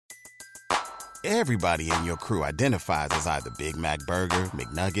Everybody in your crew identifies as either Big Mac Burger,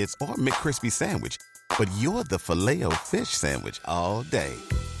 McNuggets, or McCrispy Sandwich. But you're the Filet-O-Fish Sandwich all day.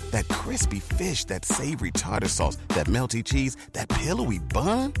 That crispy fish, that savory tartar sauce, that melty cheese, that pillowy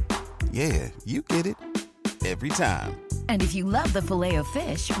bun. Yeah, you get it. Every time. And if you love the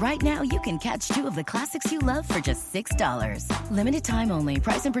Filet-O-Fish, right now you can catch two of the classics you love for just $6. Limited time only.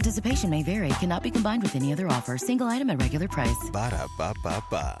 Price and participation may vary. Cannot be combined with any other offer. Single item at regular price.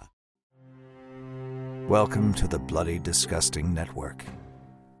 Ba-da-ba-ba-ba. Welcome to the Bloody Disgusting Network.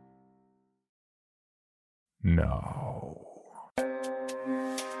 No.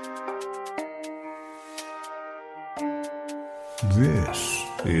 This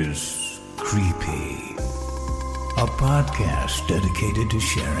is Creepy, a podcast dedicated to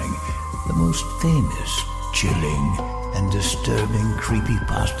sharing the most famous, chilling, and disturbing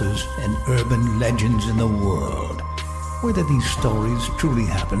creepypastas and urban legends in the world. Whether these stories truly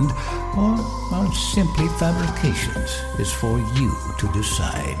happened or are simply fabrications is for you to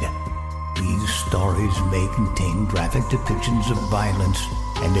decide. These stories may contain graphic depictions of violence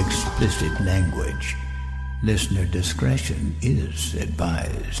and explicit language. Listener discretion is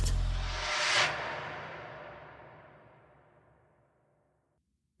advised.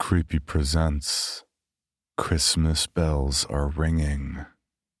 Creepy presents Christmas Bells Are Ringing.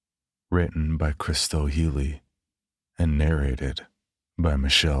 Written by Christo Healy and narrated by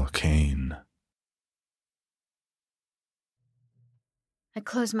Michelle Kane. I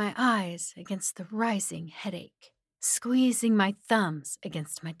close my eyes against the rising headache, squeezing my thumbs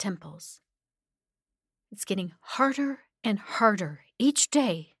against my temples. It's getting harder and harder each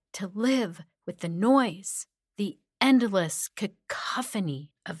day to live with the noise, the endless cacophony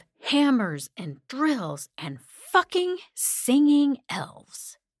of hammers and drills and fucking singing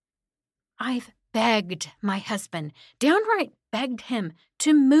elves. I've begged my husband, downright begged him,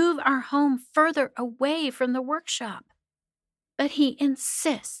 to move our home further away from the workshop. But he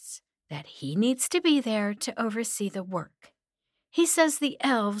insists that he needs to be there to oversee the work. He says the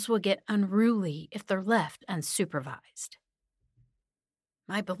elves will get unruly if they're left unsupervised.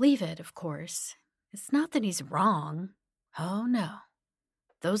 I believe it, of course. It's not that he's wrong. Oh, no.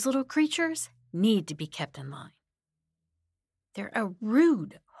 Those little creatures need to be kept in line. They're a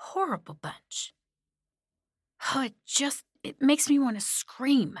rude, horrible bunch. Oh, it makes me want to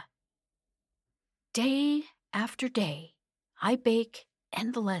scream. Day after day, I bake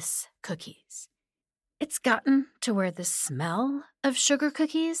endless cookies. It's gotten to where the smell of sugar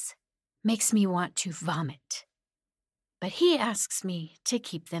cookies makes me want to vomit. But he asks me to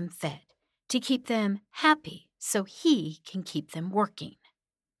keep them fed, to keep them happy so he can keep them working.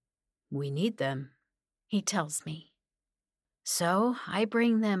 We need them, he tells me. So I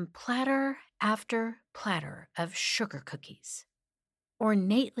bring them platter after platter of sugar cookies,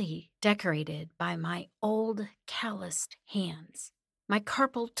 ornately decorated by my old calloused hands, my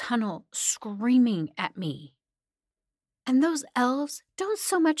carpal tunnel screaming at me. And those elves don't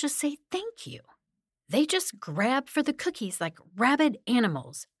so much as say thank you. They just grab for the cookies like rabid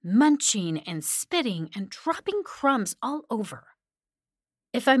animals, munching and spitting and dropping crumbs all over.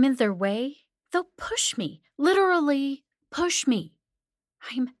 If I'm in their way, they'll push me, literally push me.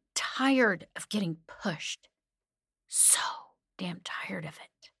 I'm tired of getting pushed. So damn tired of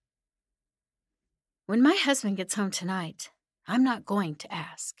it. When my husband gets home tonight, I'm not going to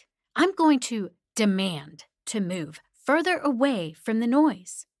ask. I'm going to demand to move further away from the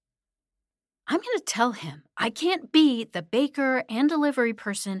noise. I'm going to tell him I can't be the baker and delivery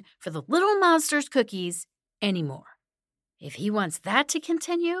person for the Little Monsters cookies anymore. If he wants that to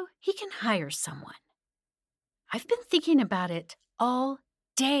continue, he can hire someone. I've been thinking about it all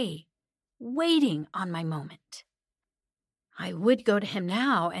day, waiting on my moment. I would go to him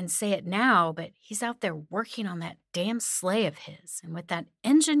now and say it now, but he's out there working on that damn sleigh of his, and with that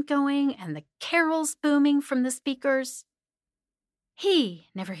engine going and the carols booming from the speakers, he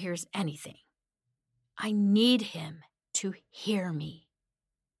never hears anything. I need him to hear me.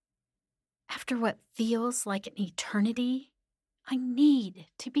 After what feels like an eternity, I need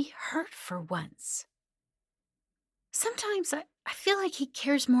to be heard for once. Sometimes I feel like he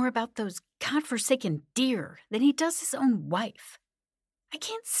cares more about those godforsaken deer than he does his own wife. I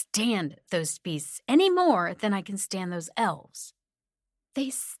can't stand those beasts any more than I can stand those elves.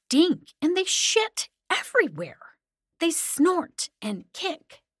 They stink and they shit everywhere. They snort and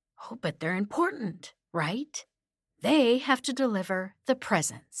kick. Oh, but they're important, right? They have to deliver the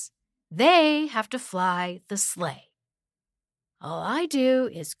presents. They have to fly the sleigh. All I do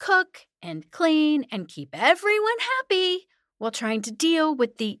is cook and clean and keep everyone happy while trying to deal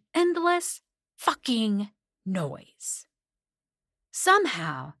with the endless fucking noise.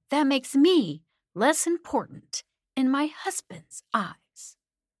 Somehow, that makes me less important in my husband's eyes.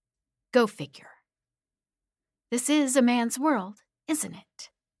 Go figure. This is a man's world, isn't it?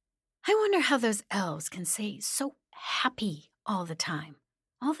 I wonder how those elves can stay so happy all the time.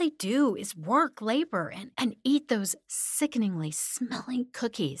 All they do is work, labor, and eat those sickeningly smelling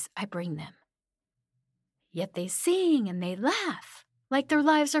cookies I bring them. Yet they sing and they laugh like their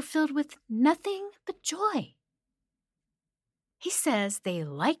lives are filled with nothing but joy. He says they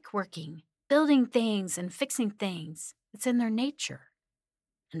like working, building things and fixing things. It's in their nature.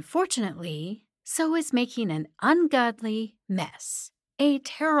 Unfortunately, so is making an ungodly mess, a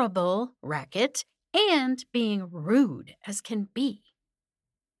terrible racket, and being rude as can be.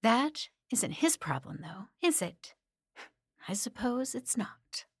 That isn't his problem, though, is it? I suppose it's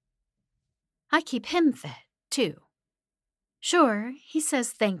not. I keep him fed, too. Sure, he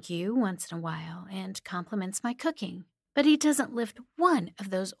says thank you once in a while and compliments my cooking, but he doesn't lift one of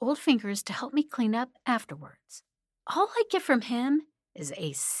those old fingers to help me clean up afterwards. All I get from him is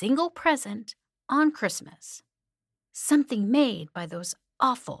a single present on Christmas. Something made by those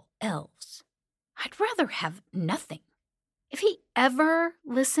awful elves. I'd rather have nothing. If he ever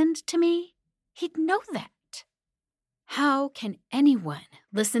listened to me, he'd know that. How can anyone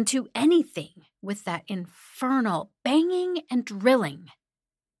listen to anything with that infernal banging and drilling?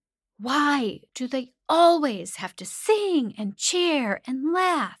 Why do they always have to sing and cheer and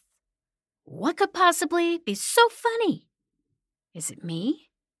laugh? What could possibly be so funny? Is it me?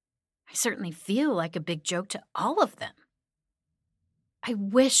 I certainly feel like a big joke to all of them. I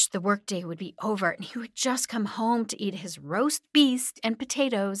wish the workday would be over and he would just come home to eat his roast beef and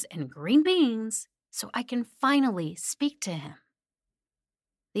potatoes and green beans so I can finally speak to him.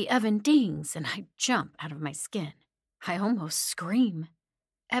 The oven dings and I jump out of my skin. I almost scream.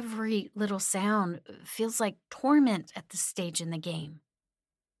 Every little sound feels like torment at this stage in the game.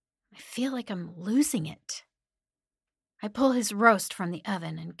 I feel like I'm losing it. I pull his roast from the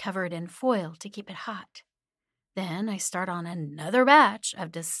oven and cover it in foil to keep it hot. Then I start on another batch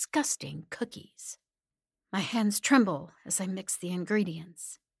of disgusting cookies. My hands tremble as I mix the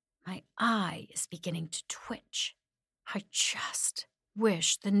ingredients. My eye is beginning to twitch. I just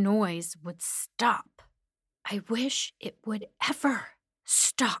wish the noise would stop. I wish it would ever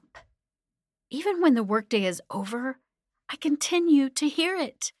stop. Even when the workday is over, I continue to hear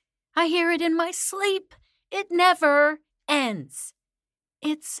it. I hear it in my sleep. It never ends.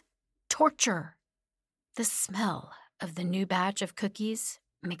 It's torture. The smell of the new batch of cookies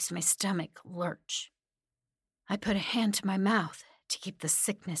makes my stomach lurch. I put a hand to my mouth to keep the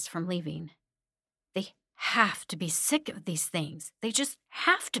sickness from leaving. They have to be sick of these things. They just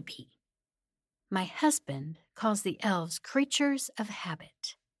have to be. My husband calls the elves creatures of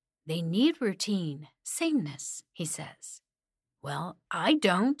habit. They need routine, sameness, he says. Well, I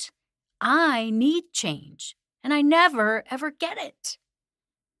don't. I need change, and I never, ever get it.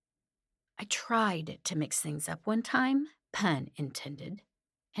 I tried to mix things up one time, pun intended,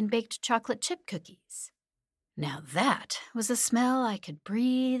 and baked chocolate chip cookies. Now that was a smell I could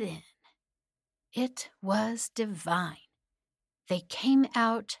breathe in. It was divine. They came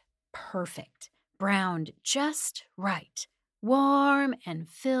out perfect, browned just right, warm and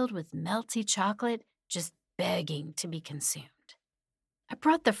filled with melty chocolate, just begging to be consumed. I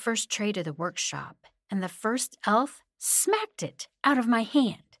brought the first tray to the workshop, and the first elf smacked it out of my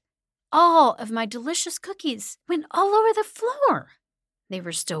hand. All of my delicious cookies went all over the floor. They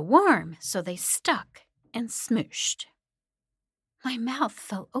were still warm, so they stuck and smooshed. My mouth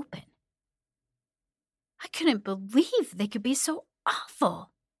fell open. I couldn't believe they could be so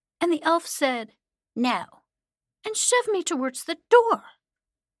awful. And the elf said, "No," and shoved me towards the door.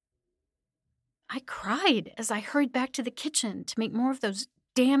 I cried as I hurried back to the kitchen to make more of those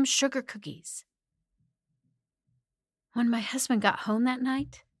damn sugar cookies. When my husband got home that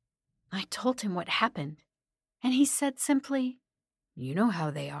night, I told him what happened, and he said simply, "You know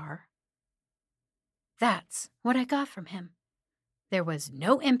how they are." That's what I got from him. There was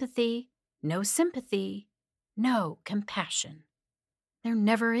no empathy, no sympathy, no compassion. There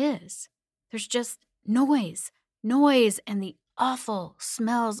never is. There's just noise, and the awful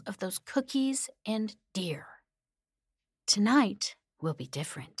smells of those cookies and deer. Tonight will be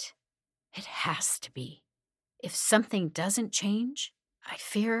different. It has to be. If something doesn't change, I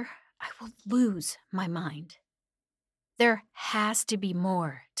fear I will lose my mind. There has to be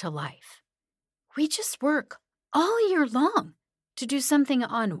more to life. We just work all year long to do something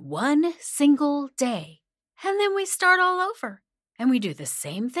on one single day, and then we start all over, and we do the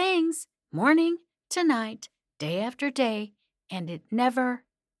same things morning to night, day after day, and it never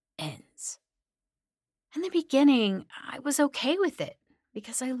ends. In the beginning, I was okay with it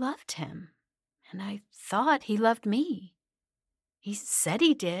because I loved him, and I thought he loved me. He said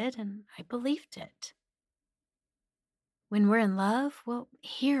he did, and I believed it. When we're in love, we'll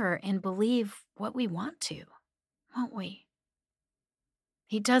hear and believe what we want to, won't we?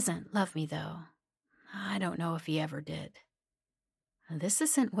 He doesn't love me, though. I don't know if he ever did. This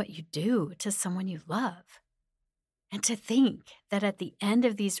isn't what you do to someone you love. And to think that at the end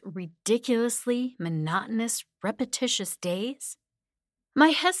of these ridiculously monotonous, repetitious days,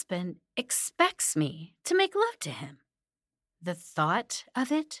 my husband expects me to make love to him. The thought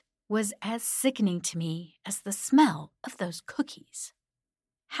of it was as sickening to me as the smell of those cookies.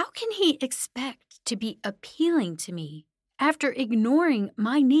 How can he expect to be appealing to me after ignoring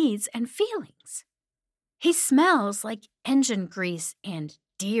my needs and feelings? He smells like engine grease and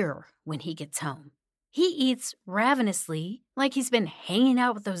deer when he gets home. He eats ravenously like he's been hanging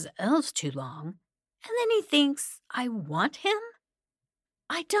out with those elves too long, and then he thinks I want him?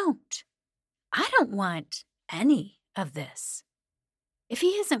 I don't. I don't want any of this. If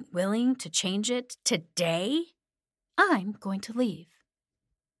he isn't willing to change it today, I'm going to leave.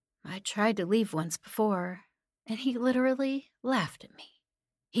 I tried to leave once before, and he literally laughed at me.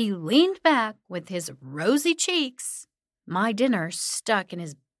 He leaned back with his rosy cheeks, my dinner stuck in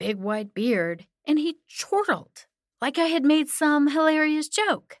his big white beard, and he chortled like I had made some hilarious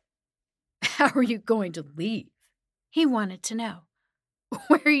joke. How are you going to leave? He wanted to know.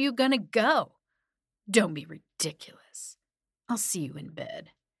 Where are you going to go? Don't be ridiculous. I'll see you in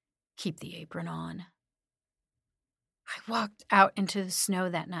bed. Keep the apron on. I walked out into the snow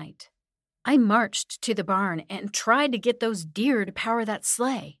that night. I marched to the barn and tried to get those deer to power that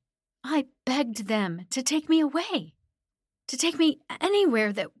sleigh. I begged them to take me away, to take me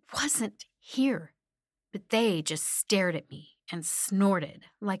anywhere that wasn't here. But they just stared at me and snorted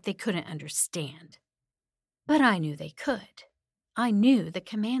like they couldn't understand. But I knew they could. I knew the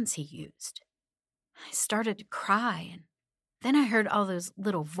commands he used. I started to cry, and then I heard all those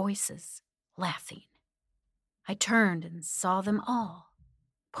little voices laughing. I turned and saw them all,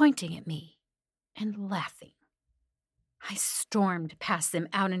 pointing at me and laughing. I stormed past them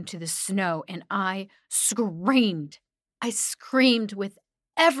out into the snow, and I screamed. I screamed with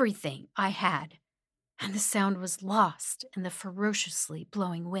everything I had, and the sound was lost in the ferociously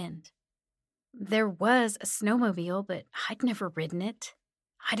blowing wind. There was a snowmobile, but I'd never ridden it.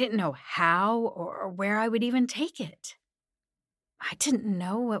 I didn't know how or where I would even take it. I didn't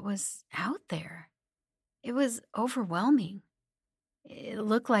know what was out there. It was overwhelming. It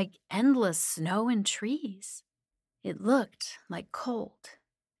looked like endless snow and trees. It looked like cold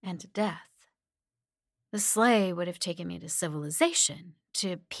and death. The sleigh would have taken me to civilization,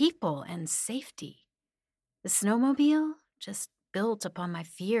 to people and safety. The snowmobile just built upon my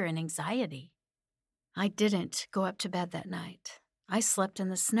fear and anxiety. I didn't go up to bed that night. I slept in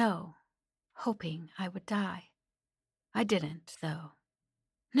the snow, hoping I would die. I didn't, though.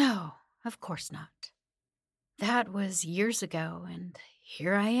 No, of course not. That was years ago, and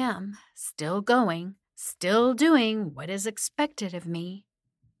here I am, still going, still doing what is expected of me,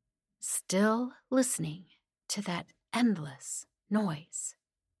 still listening to that endless noise.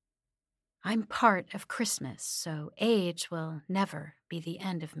 I'm part of Christmas, so age will never be the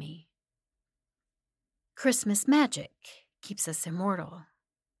end of me. Christmas magic keeps us immortal.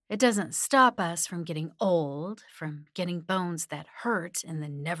 It doesn't stop us from getting old, from getting bones that hurt in the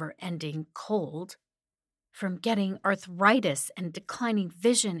never-ending cold, from getting arthritis and declining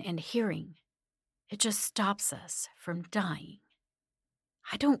vision and hearing. It just stops us from dying.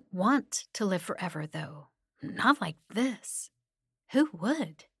 I don't want to live forever, though. Not like this. Who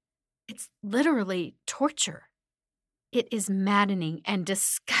would? It's literally torture. It is maddening and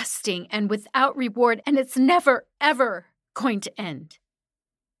disgusting and without reward, and it's never, ever going to end.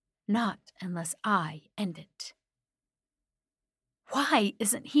 Not unless I end it. Why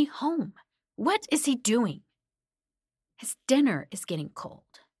isn't he home? What is he doing? His dinner is getting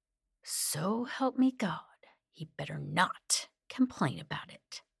cold. So help me God, he better not complain about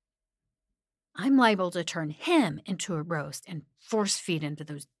it. I'm liable to turn him into a roast and force feed into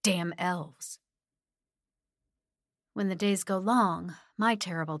those damn elves. When the days go long, my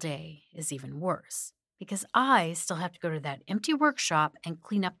terrible day is even worse, because I still have to go to that empty workshop and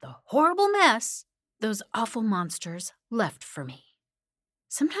clean up the horrible mess those awful monsters left for me.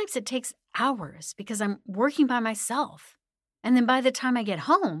 Sometimes it takes hours because I'm working by myself, and then by the time I get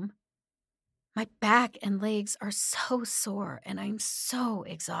home, my back and legs are so sore and I'm so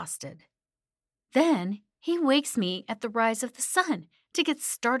exhausted. Then he wakes me at the rise of the sun to get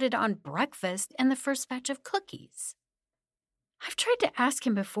started on breakfast and the first batch of cookies. I've tried to ask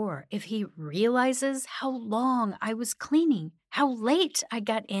him before if he realizes how long I was cleaning, how late I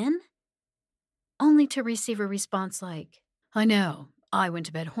got in. only to receive a response like, "I know, I went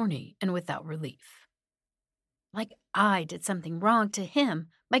to bed horny and without relief." Like I did something wrong to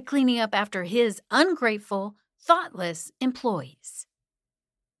him by cleaning up after his ungrateful, thoughtless employees.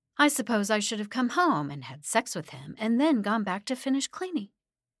 I suppose I should have come home and had sex with him and then gone back to finish cleaning.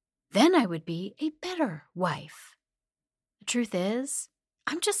 Then I would be a better wife. The truth is,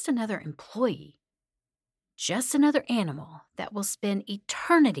 I'm just another employee. Just another animal that will spend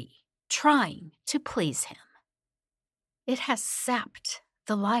eternity trying to please him. It has sapped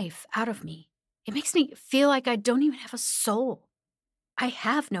the life out of me. It makes me feel like I don't even have a soul. I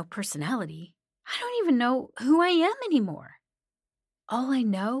have no personality. I don't even know who I am anymore. All I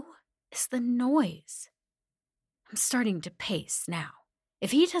know is the noise. I'm starting to pace now.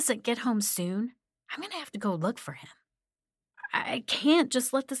 If he doesn't get home soon, I'm going to have to go look for him. I can't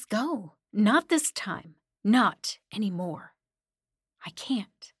just let this go. Not this time. Not anymore. I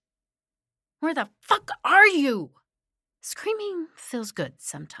can't. Where the fuck are you? Screaming feels good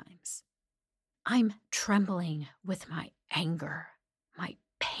sometimes. I'm trembling with my anger, my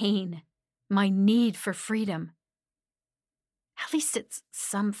pain, my need for freedom. At least it's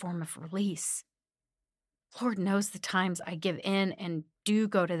some form of release. Lord knows the times I give in and do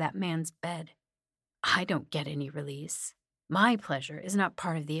go to that man's bed. I don't get any release. My pleasure is not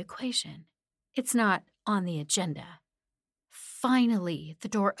part of the equation. It's not on the agenda. Finally, the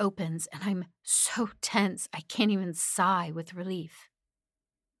door opens and I'm so tense I can't even sigh with relief.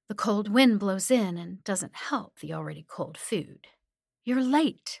 The cold wind blows in and doesn't help the already cold food. "You're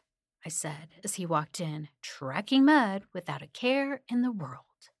late," I said as he walked in, tracking mud without a care in the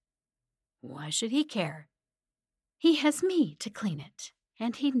world. Why should he care? He has me to clean it,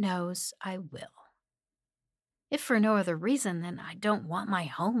 and he knows I will. If for no other reason than I don't want my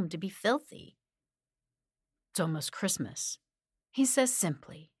home to be filthy. "It's almost Christmas," he says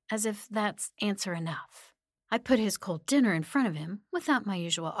simply, as if that's answer enough. I put his cold dinner in front of him without my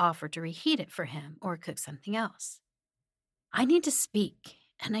usual offer to reheat it for him or cook something else. I need to speak,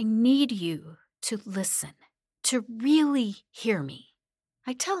 and I need you to listen, to really hear me.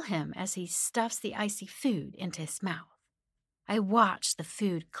 I tell him as he stuffs the icy food into his mouth. I watch the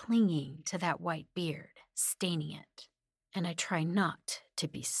food clinging to that white beard, staining it, and I try not to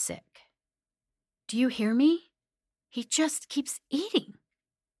be sick. "Do you hear me? He just keeps eating.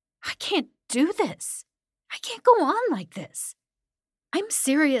 I can't do this. I can't go on like this. I'm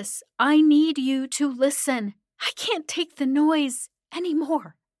serious. I need you to listen. I can't take the noise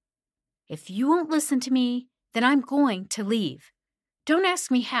anymore. If you won't listen to me, then I'm going to leave. Don't ask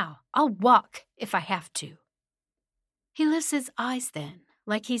me how. I'll walk if I have to." He lifts his eyes then,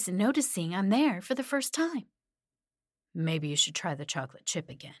 like he's noticing I'm there for the first time. "Maybe you should try the chocolate chip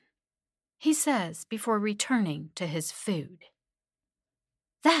again," he says before returning to his food.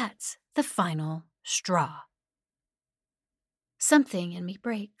 That's the final straw. Something in me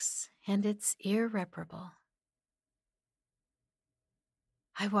breaks, and it's irreparable.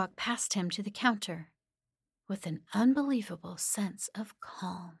 I walk past him to the counter with an unbelievable sense of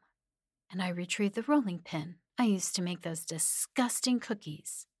calm, and I retrieve the rolling pin I used to make those disgusting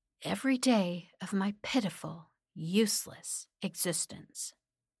cookies every day of my pitiful, useless existence.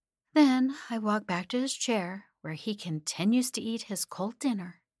 Then I walk back to his chair where he continues to eat his cold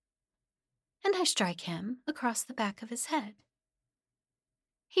dinner, and I strike him across the back of his head.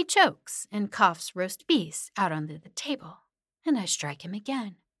 He chokes and coughs roast beef out onto the table, and I strike him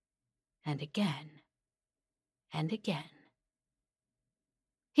again, and again, and again.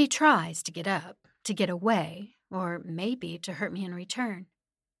 He tries to get up, to get away, or maybe to hurt me in return.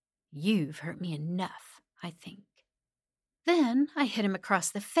 You've hurt me enough, I think. Then I hit him across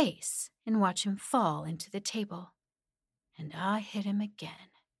the face and watch him fall into the table. And I hit him again.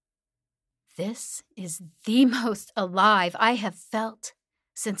 This is the most alive I have felt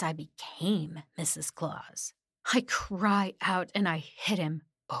since I became Mrs. Claus. I cry out and I hit him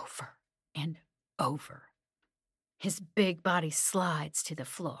over and over. His big body slides to the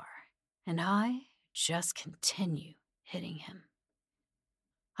floor, and I just continue hitting him.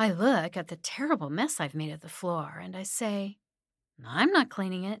 I look at the terrible mess I've made of the floor, and I say, "I'm not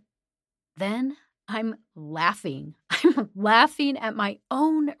cleaning it." Then I'm laughing. I'm laughing at my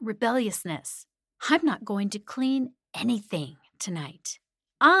own rebelliousness. I'm not going to clean anything tonight.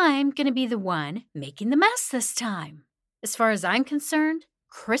 I'm going to be the one making the mess this time. As far as I'm concerned,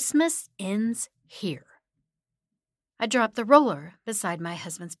 Christmas ends here. I drop the roller beside my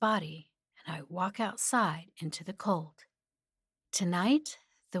husband's body, and I walk outside into the cold. Tonight,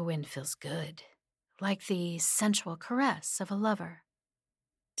 the wind feels good, like the sensual caress of a lover.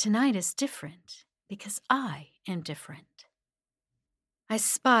 Tonight is different because I am different. I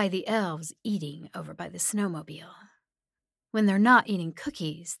spy the elves eating over by the snowmobile. When they're not eating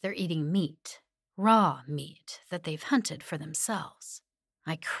cookies, they're eating meat, raw meat that they've hunted for themselves.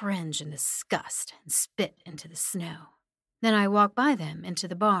 I cringe in disgust and spit into the snow. Then I walk by them into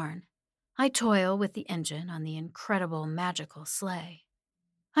the barn. I toil with the engine on the incredible magical sleigh.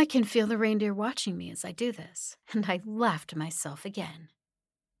 I can feel the reindeer watching me as I do this, and I laugh to myself again.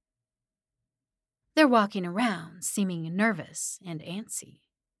 They're walking around, seeming nervous and antsy.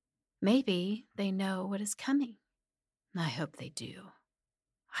 Maybe they know what is coming. I hope they do.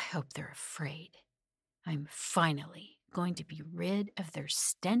 I hope they're afraid. I'm finally going to be rid of their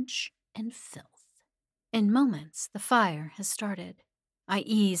stench and filth. In moments, the fire has started. I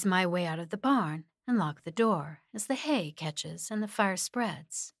ease my way out of the barn and lock the door as the hay catches and the fire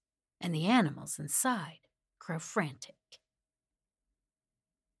spreads, and the animals inside grow frantic.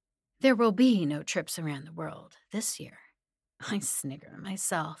 There will be no trips around the world this year. I snigger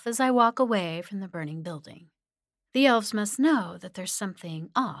myself as I walk away from the burning building. The elves must know that there's something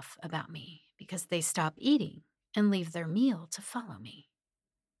off about me because they stop eating and leave their meal to follow me.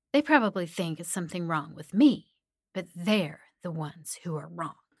 They probably think it's something wrong with me, but they're the ones who are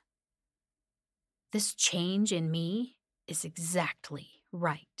wrong. This change in me is exactly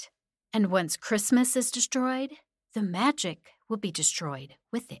right. And once Christmas is destroyed, the magic will be destroyed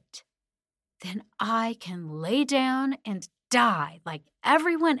with it. Then I can lay down and die like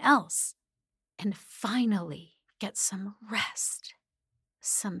everyone else and finally get some rest,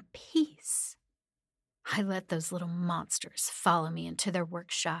 some peace. I let those little monsters follow me into their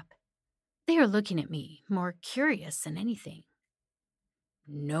workshop. They are looking at me, more curious than anything.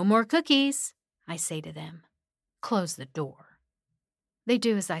 "No more cookies," I say to them. "Close the door." They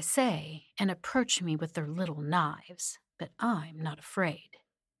do as I say and approach me with their little knives, but I'm not afraid.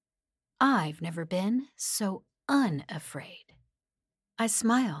 I've never been so unafraid. I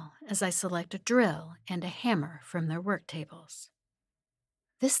smile as I select a drill and a hammer from their work tables.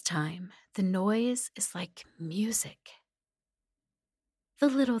 This time, the noise is like music. The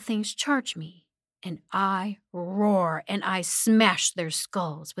little things charge me, and I roar and I smash their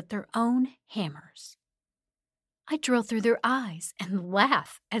skulls with their own hammers. I drill through their eyes and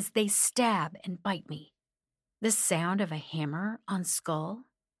laugh as they stab and bite me. The sound of a hammer on skull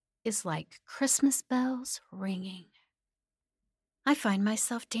is like Christmas bells ringing. I find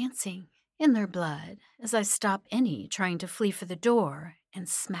myself dancing in their blood as I stop any trying to flee for the door and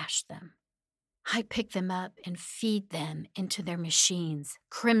smash them. I pick them up and feed them into their machines,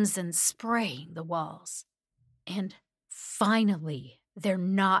 crimson spraying the walls. And finally, they're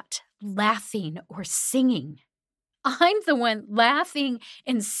not laughing or singing. I'm the one laughing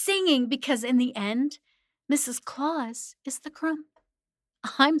and singing because in the end, Mrs. Claus is the grump.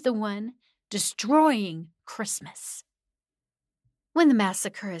 I'm the one destroying Christmas. When the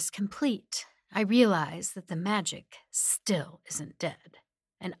massacre is complete, I realize that the magic still isn't dead,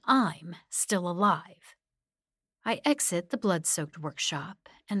 and I'm still alive. I exit the blood-soaked workshop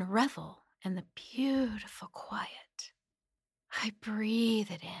and revel in the beautiful quiet. I breathe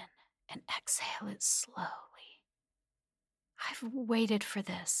it in and exhale it slowly. I've waited for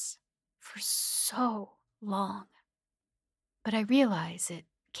this for so long, but I realize it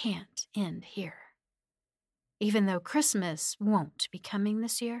can't end here. Even though Christmas won't be coming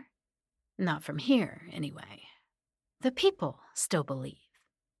this year, not from here anyway, the people still believe.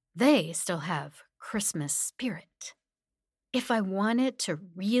 They still have Christmas spirit. If I want it to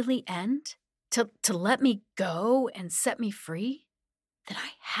really end, to let me go and set me free, then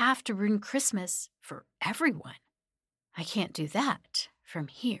I have to ruin Christmas for everyone. I can't do that from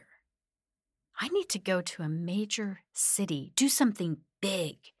here. I need to go to a major city, do something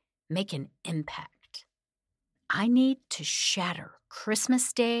big, make an impact. I need to shatter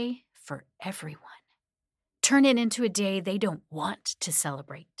Christmas Day for everyone. Turn it into a day they don't want to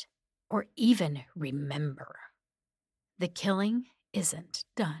celebrate or even remember. The killing isn't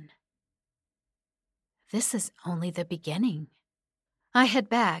done. This is only the beginning. I head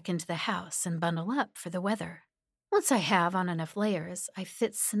back into the house and bundle up for the weather. Once I have on enough layers, I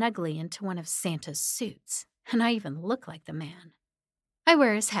fit snugly into one of Santa's suits, and I even look like the man. I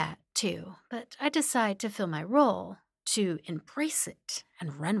wear his hat, too, but I decide to fill my role, to embrace it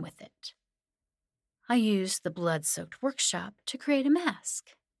and run with it. I use the blood-soaked workshop to create a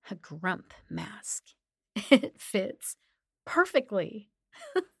mask, a grump mask. It fits perfectly.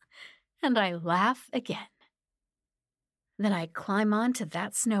 And I laugh again. Then I climb onto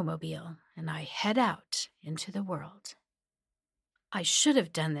that snowmobile and I head out into the world. I should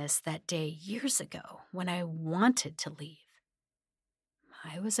have done this that day years ago when I wanted to leave.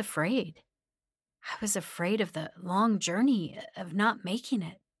 I was afraid. I was afraid of the long journey of not making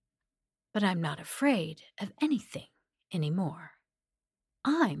it. But I'm not afraid of anything anymore.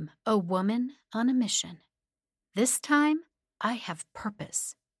 I'm a woman on a mission. This time, I have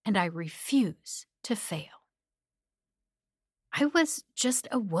purpose, and I refuse to fail. I was just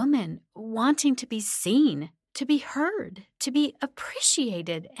a woman wanting to be seen, to be heard, to be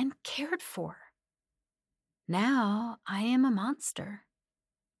appreciated and cared for. Now I am a monster.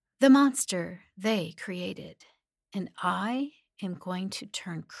 The monster they created, and I am going to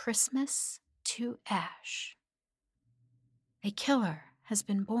turn Christmas to ash. A killer has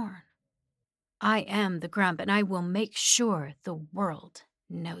been born. I am the Grump, and I will make sure the world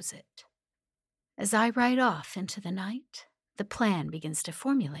knows it. As I ride off into the night, the plan begins to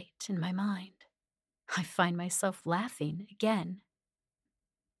formulate in my mind. I find myself laughing again.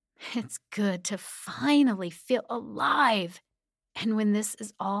 It's good to finally feel alive. And when this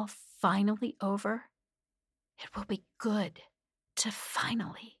is all finally over, it will be good to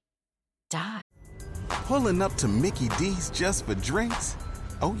finally die. Pulling up to Mickey D's just for drinks?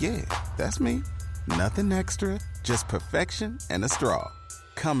 Oh yeah, that's me. Nothing extra, just perfection and a straw.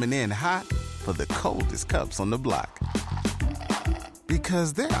 Coming in hot for the coldest cups on the block.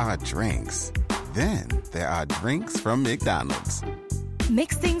 Because there are drinks. Then there are drinks from McDonald's.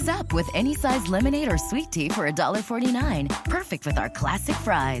 Mix things up with any size lemonade or sweet tea for $1.49. Perfect with our classic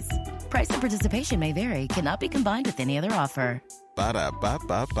fries. Price and participation may vary. Cannot be combined with any other offer.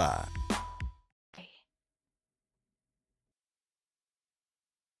 Ba-da-ba-ba-ba.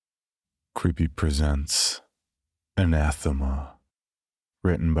 Creepy presents Anathema,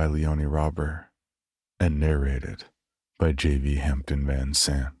 written by Leonie Robber and narrated by J.V. Hampton Van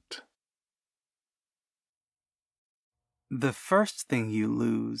Sant. The first thing you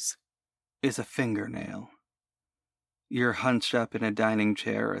lose is a fingernail. You're hunched up in a dining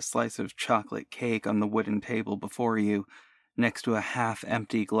chair, a slice of chocolate cake on the wooden table before you, next to a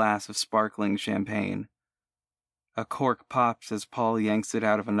half-empty glass of sparkling champagne. A cork pops as Paul yanks it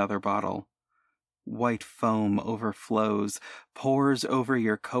out of another bottle. White foam overflows, pours over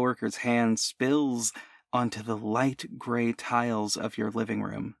your coworker's hand, spills onto the light gray tiles of your living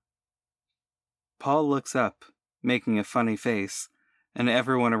room. Paul looks up, making a funny face, and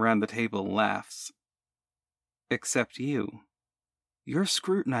everyone around the table laughs. Except you. You're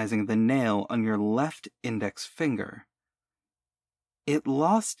scrutinizing the nail on your left index finger. It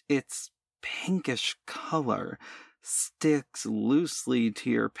lost its pinkish color, sticks loosely to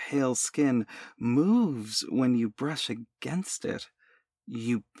your pale skin, moves when you brush against it.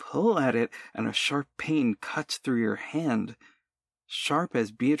 You pull at it, and a sharp pain cuts through your hand, sharp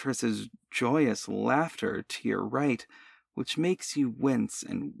as Beatrice's joyous laughter to your right, which makes you wince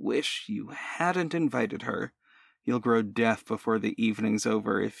and wish you hadn't invited her. You'll grow deaf before the evening's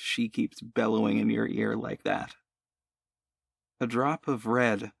over if she keeps bellowing in your ear like that. A drop of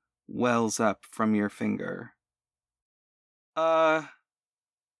red wells up from your finger.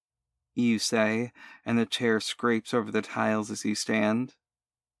 You say, and the chair scrapes over the tiles as you stand.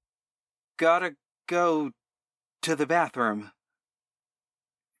 Gotta go to the bathroom.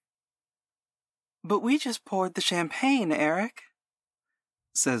 But we just poured the champagne, Eric,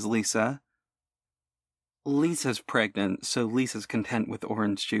 says Lisa. Lisa's pregnant, so Lisa's content with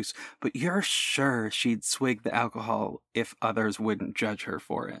orange juice, but you're sure she'd swig the alcohol if others wouldn't judge her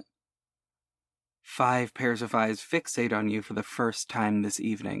for it. 5 pairs of eyes fixate on you for the first time this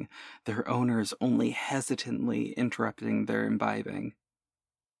evening, their owners only hesitantly interrupting their imbibing.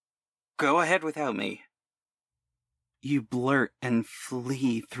 Go ahead without me. You blurt and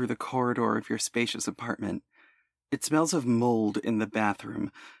flee through the corridor of your spacious apartment. It smells of mold in the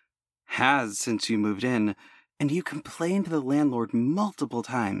bathroom. Has since you moved in, and you complain to the landlord multiple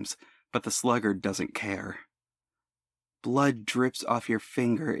times, but the sluggard doesn't care. Blood drips off your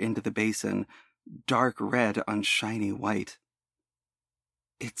finger into the basin, dark red on shiny white.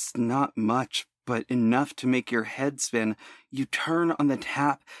 It's not much, but enough to make your head spin. You turn on the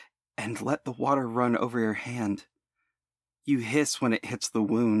tap and let the water run over your hand. You hiss when it hits the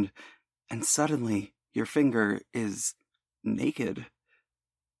wound, and suddenly your finger is naked.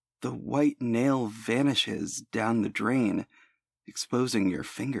 The white nail vanishes down the drain, exposing your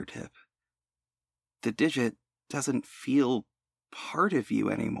fingertip. The digit doesn't feel part of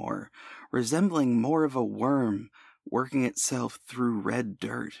you anymore, resembling more of a worm working itself through red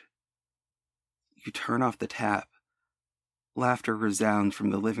dirt. You turn off the tap. Laughter resounds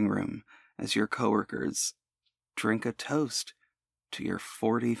from the living room as your coworkers drink a toast to your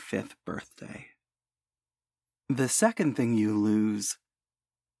 45th birthday. The second thing you lose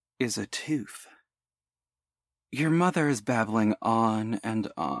is a tooth. Your mother is babbling on and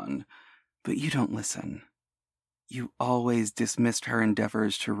on, But you don't listen. You always dismissed her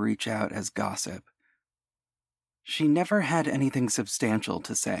endeavors to reach out as gossip. She never had anything substantial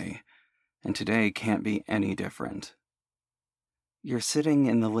to say, and today can't be any different. You're sitting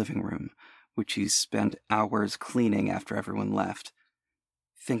in the living room, which you spent hours cleaning after everyone left,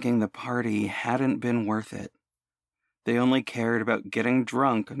 thinking the party hadn't been worth it. They only cared about getting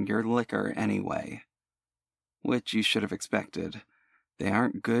drunk on your liquor anyway. Which you should have expected. They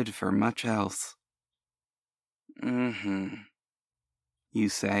aren't good for much else. You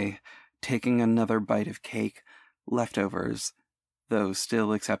say, taking another bite of cake. Leftovers, though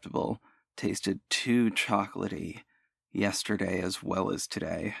still acceptable, tasted too chocolatey, yesterday as well as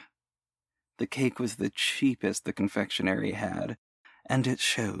today. The cake was the cheapest the confectionery had, and it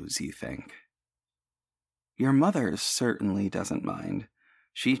shows, you think. Your mother certainly doesn't mind.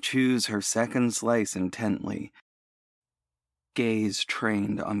 She chews her second slice intently, gaze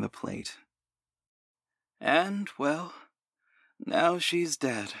trained on the plate. And, well, now she's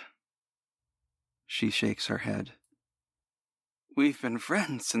dead. She shakes her head. We've been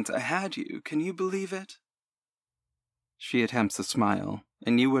friends since I had you, can you believe it? She attempts a smile,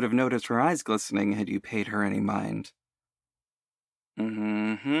 and you would have noticed her eyes glistening had you paid her any mind.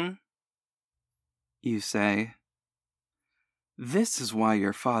 You say. This is why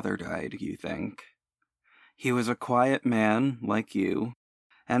your father died, you think. He was a quiet man, like you,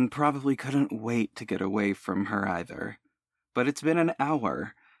 and probably couldn't wait to get away from her either. But it's been an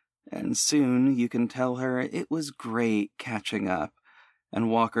hour, and soon you can tell her it was great catching up, and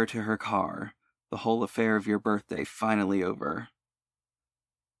walk her to her car, the whole affair of your birthday finally over.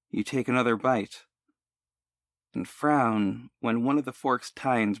 You take another bite, and frown when one of the fork's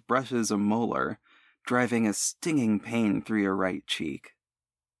tines brushes a molar, driving a stinging pain through your right cheek.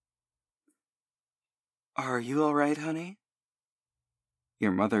 Are you all right, honey?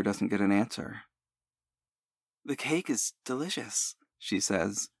 Your mother doesn't get an answer. The cake is delicious, she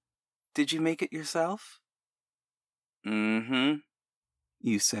says. Did you make it yourself? You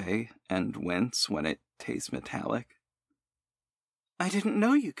say, and wince when it tastes metallic. I didn't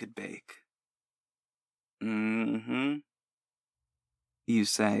know you could bake. You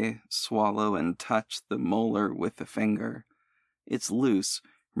say, swallow and touch the molar with the finger. It's loose,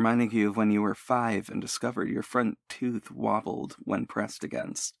 reminding you of when you were 5 and discovered your front tooth wobbled when pressed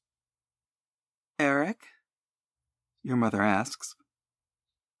against. Eric? Your mother asks.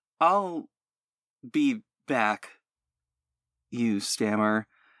 I'll be back. You stammer,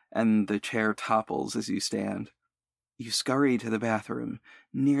 and the chair topples as you stand. You scurry to the bathroom,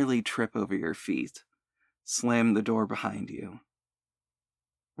 nearly trip over your feet, slam the door behind you.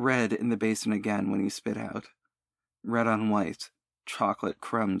 Red in the basin again when you spit out. Red on white, chocolate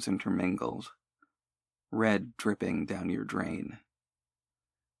crumbs intermingled. Red dripping down your drain.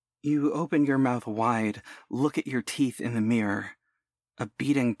 You open your mouth wide, look at your teeth in the mirror. A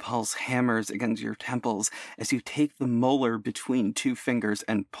beating pulse hammers against your temples as you take the molar between 2 fingers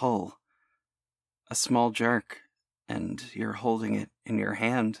and pull. A small jerk, and you're holding it in your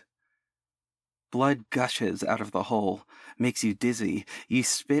hand. Blood gushes out of the hole, makes you dizzy. You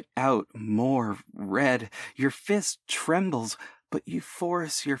spit out more red. Your fist trembles, but you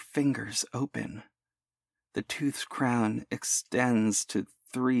force your fingers open. The tooth's crown extends to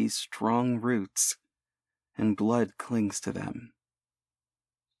 3 strong roots, and blood clings to them.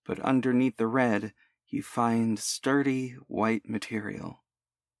 But underneath the red, you find sturdy white material.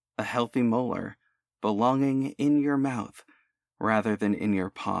 A healthy molar, belonging in your mouth rather than in your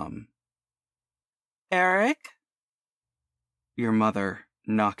palm. Eric? Your mother,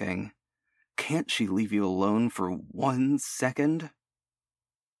 knocking. Can't she leave you alone for 1 second?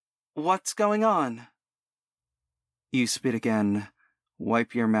 What's going on? You spit again,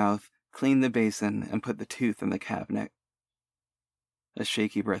 wipe your mouth, clean the basin, and put the tooth in the cabinet. A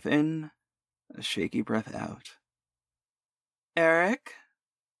shaky breath in, a shaky breath out. Eric?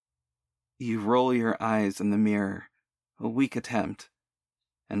 You roll your eyes in the mirror, a weak attempt,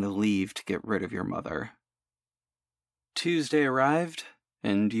 and a leave to get rid of your mother. Tuesday arrived,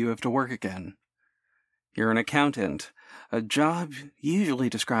 and you have to work again. You're an accountant, a job usually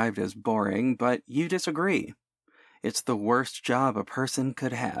described as boring, but you disagree. It's the worst job a person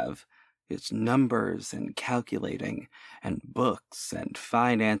could have. It's numbers and calculating, and books and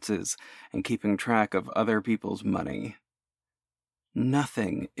finances, and keeping track of other people's money.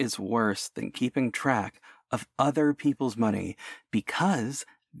 Nothing is worse than keeping track of other people's money because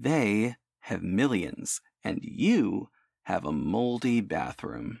they have millions, and you have a moldy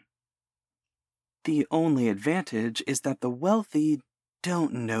bathroom. The only advantage is that the wealthy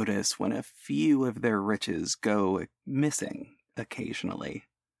don't notice when a few of their riches go missing occasionally.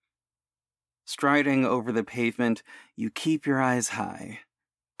 Striding over the pavement, you keep your eyes high.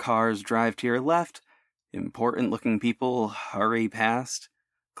 Cars drive to your left. Important-looking people hurry past,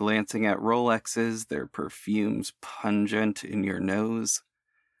 glancing at Rolexes, their perfumes pungent in your nose.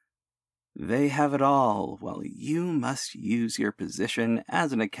 They have it all, while you must use your position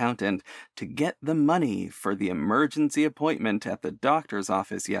as an accountant to get the money for the emergency appointment at the doctor's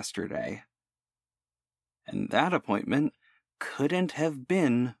office yesterday. And that appointment couldn't have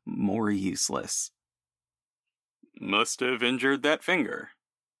been more useless. Must have injured that finger,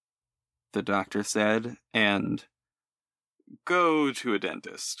 the doctor said, and go to a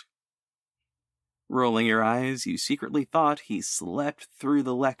dentist. Rolling your eyes, you secretly thought he slept through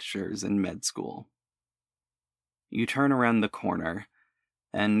the lectures in med school. You turn around the corner,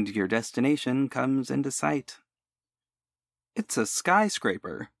 and your destination comes into sight. It's a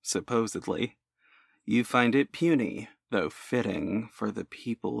skyscraper, supposedly. You find it puny, though fitting for the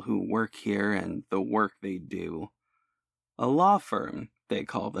people who work here and the work they do. A law firm, they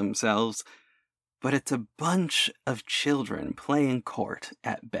call themselves, but it's a bunch of children playing court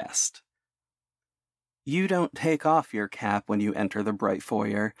at best. You don't take off your cap when you enter the bright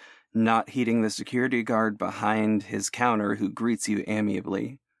foyer, not heeding the security guard behind his counter who greets you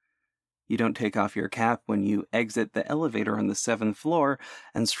amiably. You don't take off your cap when you exit the elevator on the 7th floor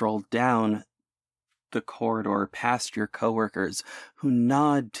and stroll down the corridor past your coworkers who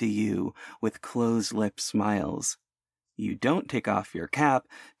nod to you with closed-lip smiles. You don't take off your cap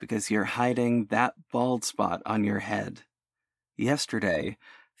because you're hiding that bald spot on your head. Yesterday,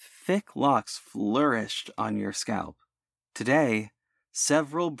 thick locks flourished on your scalp. Today,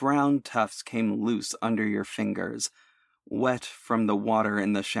 several brown tufts came loose under your fingers, wet from the water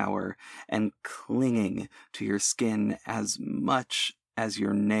in the shower and clinging to your skin as much as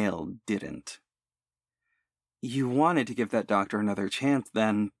your nail didn't. You wanted to give that doctor another chance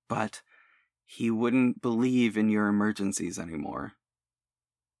then, but he wouldn't believe in your emergencies anymore.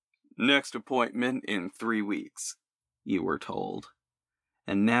 Next appointment in 3 weeks, you were told.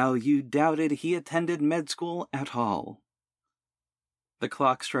 And now you doubted he attended med school at all. The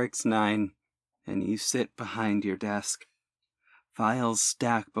clock strikes 9, and you sit behind your desk. Files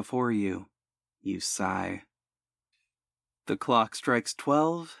stack before you. You sigh. The clock strikes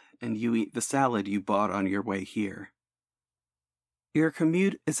 12, and you eat the salad you bought on your way here. Your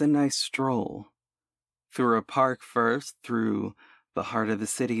commute is a nice stroll. Through a park first, through the heart of the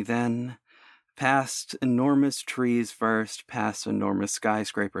city then, past enormous trees first, past enormous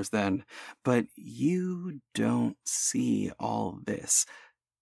skyscrapers then. But you don't see all this.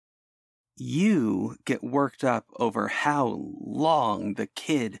 You get worked up over how long the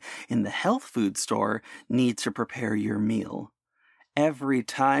kid in the health food store needs to prepare your meal. Every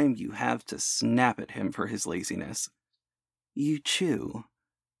time you have to snap at him for his laziness. You chew.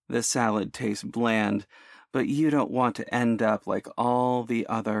 The salad tastes bland, but you don't want to end up like all the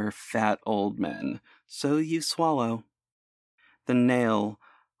other fat old men, so you swallow. The nail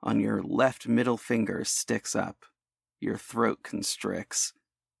on your left middle finger sticks up. Your throat constricts.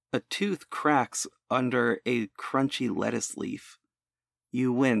 A tooth cracks under a crunchy lettuce leaf.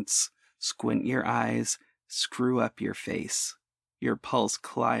 You wince, squint your eyes, screw up your face. Your pulse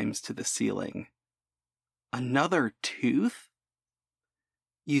climbs to the ceiling. Another tooth?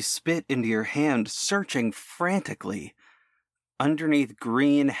 You spit into your hand, searching frantically. Underneath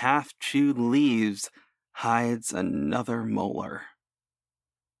green, half-chewed leaves hides another molar.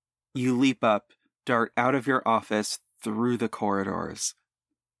 You leap up, dart out of your office, through the corridors.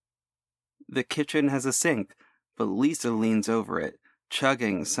 The kitchen has a sink, but Lisa leans over it,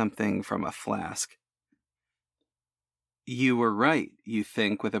 chugging something from a flask. You were right, you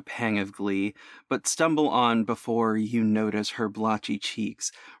think with a pang of glee, but stumble on before you notice her blotchy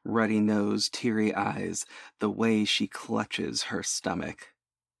cheeks, ruddy nose, teary eyes, the way she clutches her stomach.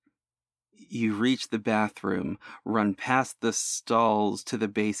 You reach the bathroom, run past the stalls to the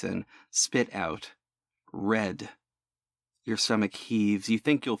basin, spit out. Red. Your stomach heaves, you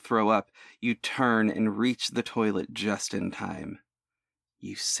think you'll throw up, you turn and reach the toilet just in time.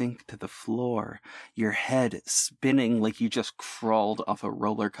 You sink to the floor, your head spinning like you just crawled off a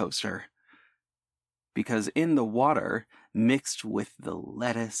roller coaster. Because in the water, mixed with the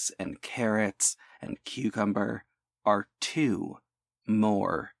lettuce and carrots and cucumber, are 2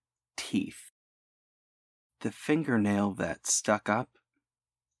 more teeth. The fingernail that stuck up,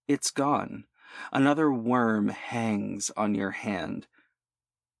 it's gone. Another worm hangs on your hand.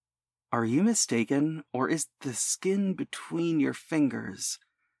 Are you mistaken, or is the skin between your fingers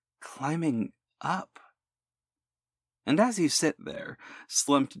climbing up? And as you sit there,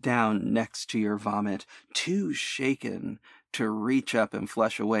 slumped down next to your vomit, too shaken To reach up and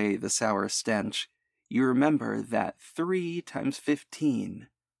flush away the sour stench, you remember that 3 times 15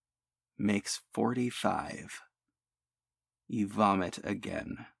 makes 45. You vomit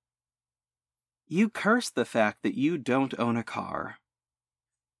again. You curse the fact that you don't own a car.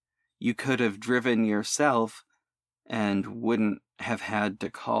 You could have driven yourself and wouldn't have had to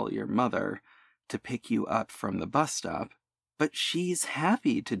call your mother to pick you up from the bus stop, but she's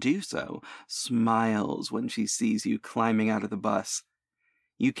happy to do so, smiles when she sees you climbing out of the bus.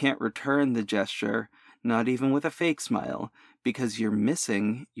 You can't return the gesture, not even with a fake smile, because you're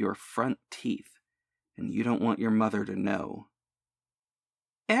missing your front teeth, and you don't want your mother to know.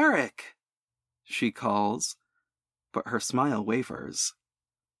 "Eric!" she calls, but her smile wavers.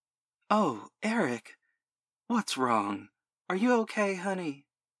 "Oh, Eric, what's wrong? Are you okay, honey?"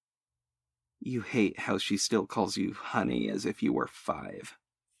 You hate how she still calls you honey as if you were 5.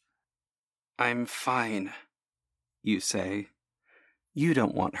 "I'm fine," you say. You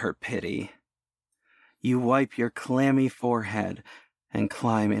don't want her pity. You wipe your clammy forehead and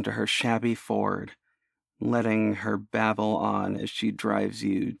climb into her shabby Ford, letting her babble on as she drives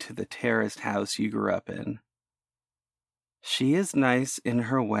you to the terraced house you grew up in. She is nice in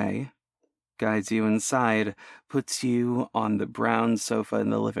her way, guides you inside, puts you on the brown sofa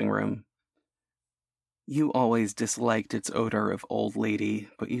in the living room. You always disliked its odor of old lady,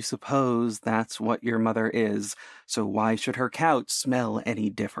 but you suppose that's what your mother is, so why should her couch smell any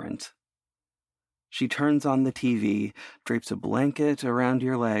different? She turns on the TV, drapes a blanket around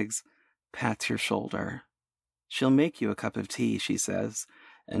your legs, pats your shoulder. She'll make you a cup of tea, she says,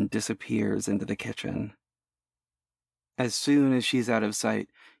 and disappears into the kitchen. As soon as she's out of sight,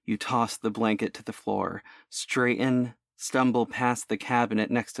 you toss the blanket to the floor, straighten, stumble past the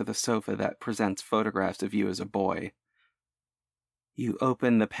cabinet next to the sofa that presents photographs of you as a boy. You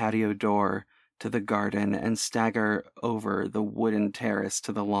open the patio door to the garden and stagger over the wooden terrace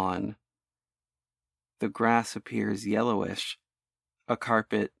to the lawn. The grass appears yellowish, a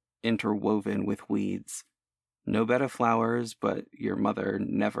carpet interwoven with weeds. No bed of flowers, but your mother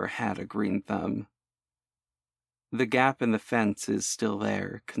never had a green thumb. The gap in the fence is still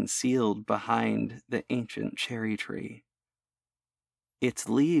there, concealed behind the ancient cherry tree. Its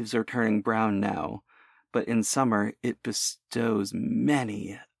leaves are turning brown now, but in summer it bestows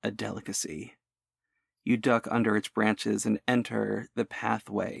many a delicacy. You duck under its branches and enter the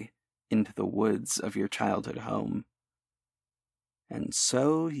pathway into the woods of your childhood home. And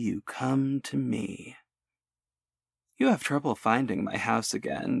so you come to me. You have trouble finding my house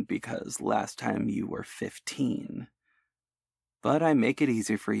again because last time you were 15. But I make it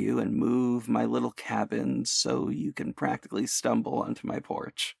easy for you and move my little cabin so you can practically stumble onto my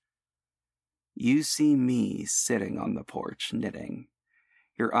porch. You see me sitting on the porch knitting.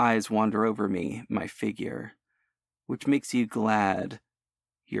 Your eyes wander over me, my figure, which makes you glad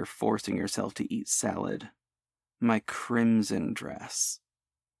you're forcing yourself to eat salad. My crimson dress.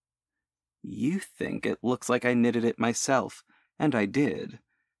 You think it looks like I knitted it myself, and I did,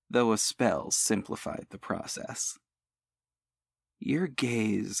 though a spell simplified the process. Your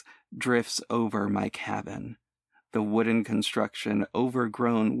gaze drifts over my cabin, the wooden construction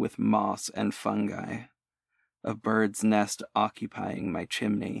overgrown with moss and fungi, a bird's nest occupying my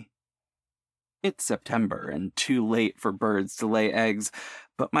chimney. It's September and too late for birds to lay eggs,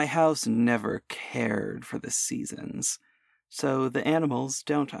 but my house never cared for the seasons, so the animals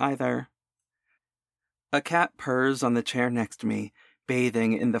don't either. A cat purrs on the chair next to me,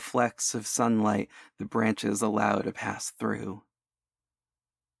 bathing in the flecks of sunlight the branches allow to pass through.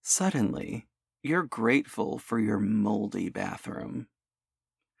 Suddenly, you're grateful for your moldy bathroom.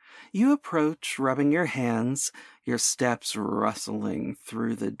 You approach, rubbing your hands, your steps rustling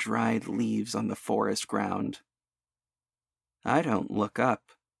through the dried leaves on the forest ground. I don't look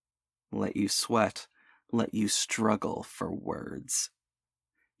up, let you sweat, let you struggle for words.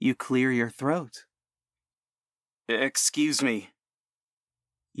 You clear your throat. "Excuse me,"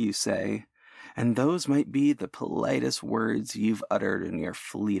 you say, and those might be the politest words you've uttered in your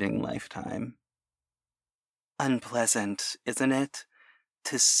fleeting lifetime. "Unpleasant, isn't it,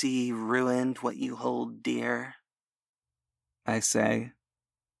 to see ruined what you hold dear?" I say.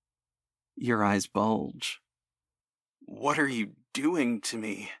 Your eyes bulge. "What are you doing to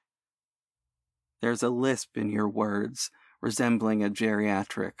me?" There's a lisp in your words, resembling a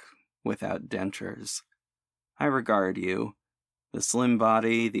geriatric without dentures. I regard you. The slim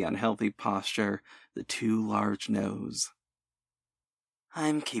body, the unhealthy posture, the too large nose.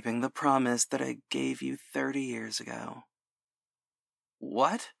 "I'm keeping the promise that I gave you 30 years ago."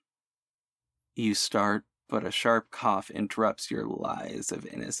 "What?" You start, but a sharp cough interrupts your lies of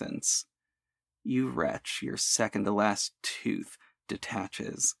innocence. You retch, your second-to-last tooth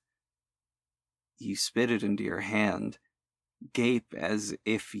detaches. You spit it into your hand, gape as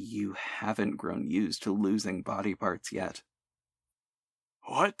if you haven't grown used to losing body parts yet.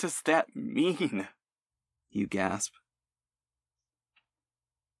 "What does that mean?" you gasp.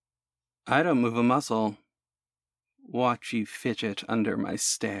 I don't move a muscle. Watch you fidget under my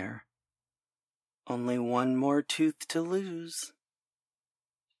stare. Only one more tooth to lose.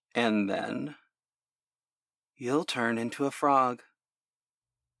 And then you'll turn into a frog.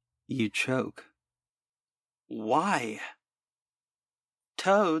 You choke. Why?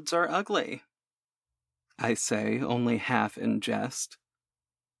 Toads are ugly, I say, only half in jest.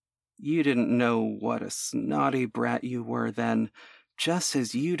 You didn't know what a snotty brat you were then, just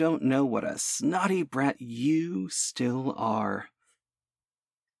as you don't know what a snotty brat you still are.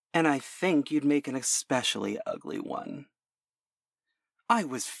 And I think you'd make an especially ugly one. I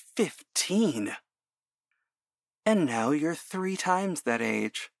was 15. And now you're 3 times that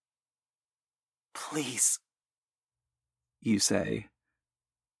age. Please, you say.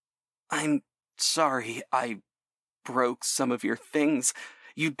 I'm sorry I broke some of your things.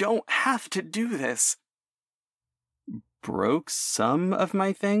 You don't have to do this. Broke some of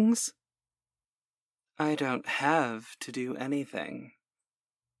my things? I don't have to do anything,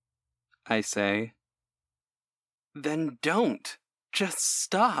 I say. Then don't. Just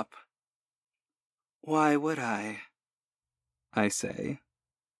stop. Why would I say.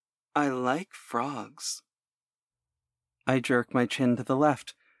 I like frogs. I jerk my chin to the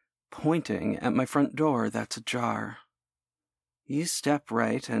left, pointing at my front door that's ajar. You step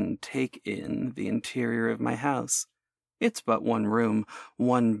right and take in the interior of my house. It's but one room,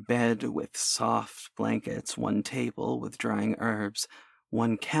 one bed with soft blankets, one table with drying herbs,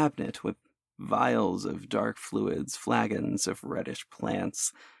 one cabinet with vials of dark fluids, flagons of reddish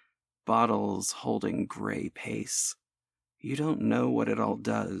plants, bottles holding gray paste. You don't know what it all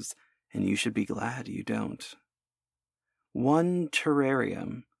does, and you should be glad you don't. One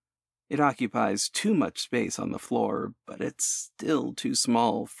terrarium. It occupies too much space on the floor, but it's still too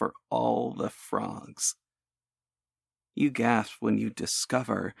small for all the frogs. You gasp when you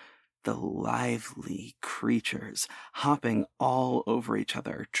discover the lively creatures hopping all over each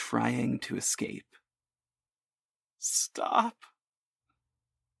other, trying to escape. Stop.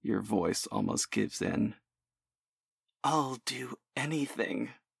 Your voice almost gives in. I'll do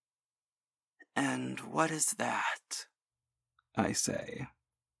anything. And what is that? I say.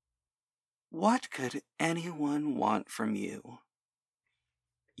 What could anyone want from you?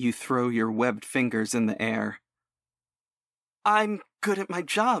 You throw your webbed fingers in the air. I'm good at my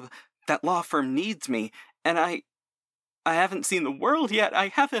job. That law firm needs me, and I haven't seen the world yet. I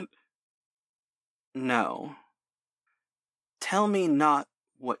haven't. No. Tell me not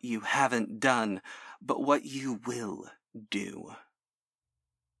what you haven't done, but what you will do.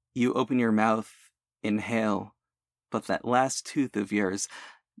 You open your mouth, inhale, but that last tooth of yours,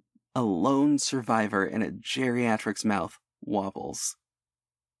 a lone survivor in a geriatric's mouth, wobbles.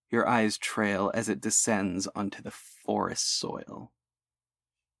 Your eyes trail as it descends onto the forest soil.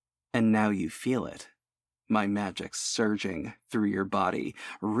 And now you feel it, my magic surging through your body,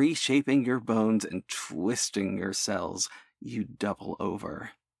 reshaping your bones and twisting your cells. You double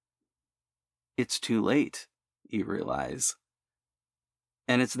over. It's too late, you realize.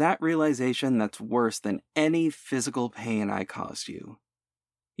 And it's that realization that's worse than any physical pain I caused you.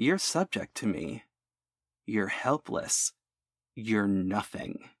 You're subject to me. You're helpless. You're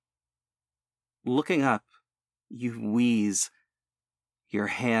nothing. Looking up, you wheeze, your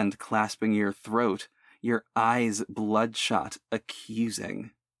hand clasping your throat, your eyes bloodshot,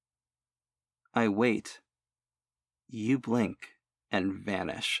 accusing. I wait. You blink and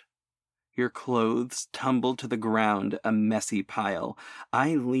vanish. Your clothes tumble to the ground, a messy pile.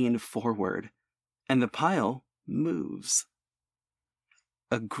 I lean forward, and the pile moves.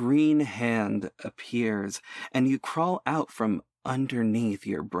 A green hand appears, and you crawl out from underneath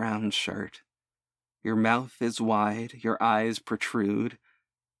your brown shirt. Your mouth is wide, your eyes protrude.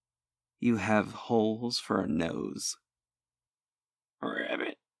 You have holes for a nose.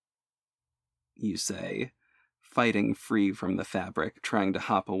 Rabbit, you say, fighting free from the fabric, trying to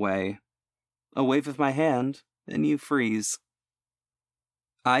hop away. A wave of my hand, and you freeze.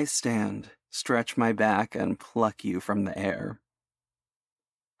 I stand, stretch my back, and pluck you from the air.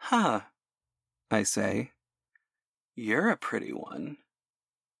 Huh, I say. You're a pretty one.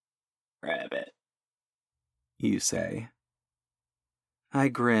 Rabbit, you say. I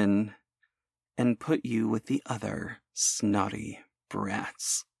grin and put you with the other snotty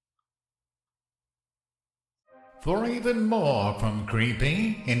brats. For even more from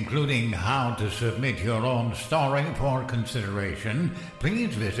Creepy, including how to submit your own story for consideration,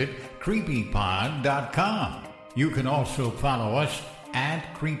 please visit creepypod.com. You can also follow us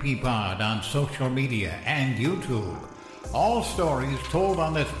at CreepyPod on social media and YouTube. All stories told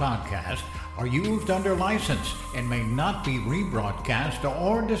on this podcast are used under license and may not be rebroadcast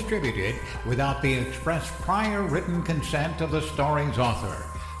or distributed without the express prior written consent of the story's author.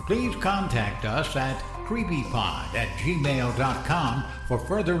 Please contact us at creepypod@gmail.com for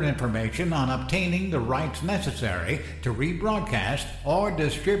further information on obtaining the rights necessary to rebroadcast or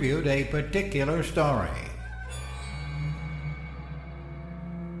distribute a particular story.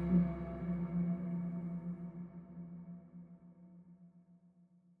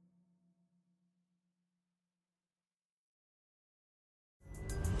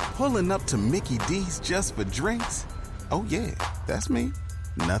 Pulling up to Mickey D's just for drinks? Oh yeah, that's me.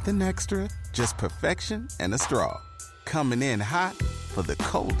 Nothing extra, just perfection and a straw. Coming in hot for the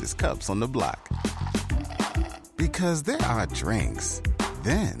coldest cups on the block. Because there are drinks.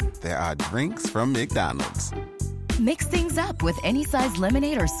 Then there are drinks from McDonald's. Mix things up with any size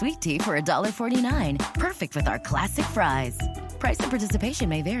lemonade or sweet tea for $1.49. Perfect with our classic fries. Price and participation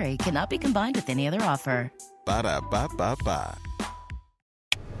may vary. Cannot be combined with any other offer. Ba-da-ba-ba-ba.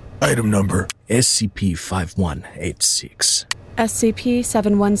 Item number SCP-5186.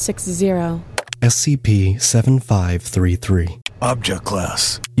 SCP-7160. SCP-7533. Object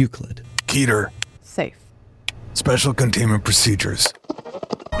Class Euclid. Keter. Safe. Special Containment Procedures.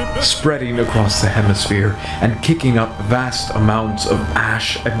 Spreading across the hemisphere and kicking up vast amounts of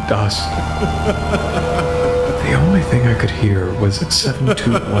ash and dust. The only thing I could hear was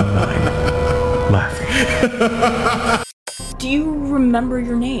 7219 laughing. Do you remember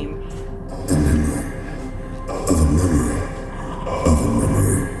your name?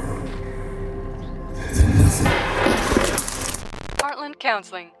 Heartland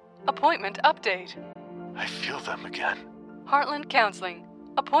Counseling. Appointment update. I feel them again. Heartland Counseling.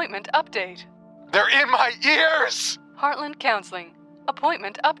 Appointment update. They're in my ears! Heartland Counseling.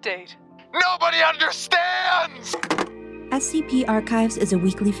 Appointment update. Nobody understands! SCP Archives is a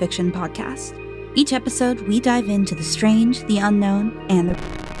weekly fiction podcast. Each episode, we dive into the strange, the unknown, and the...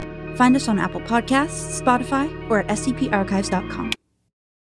 Find us on Apple Podcasts, Spotify, or at scparchives.com.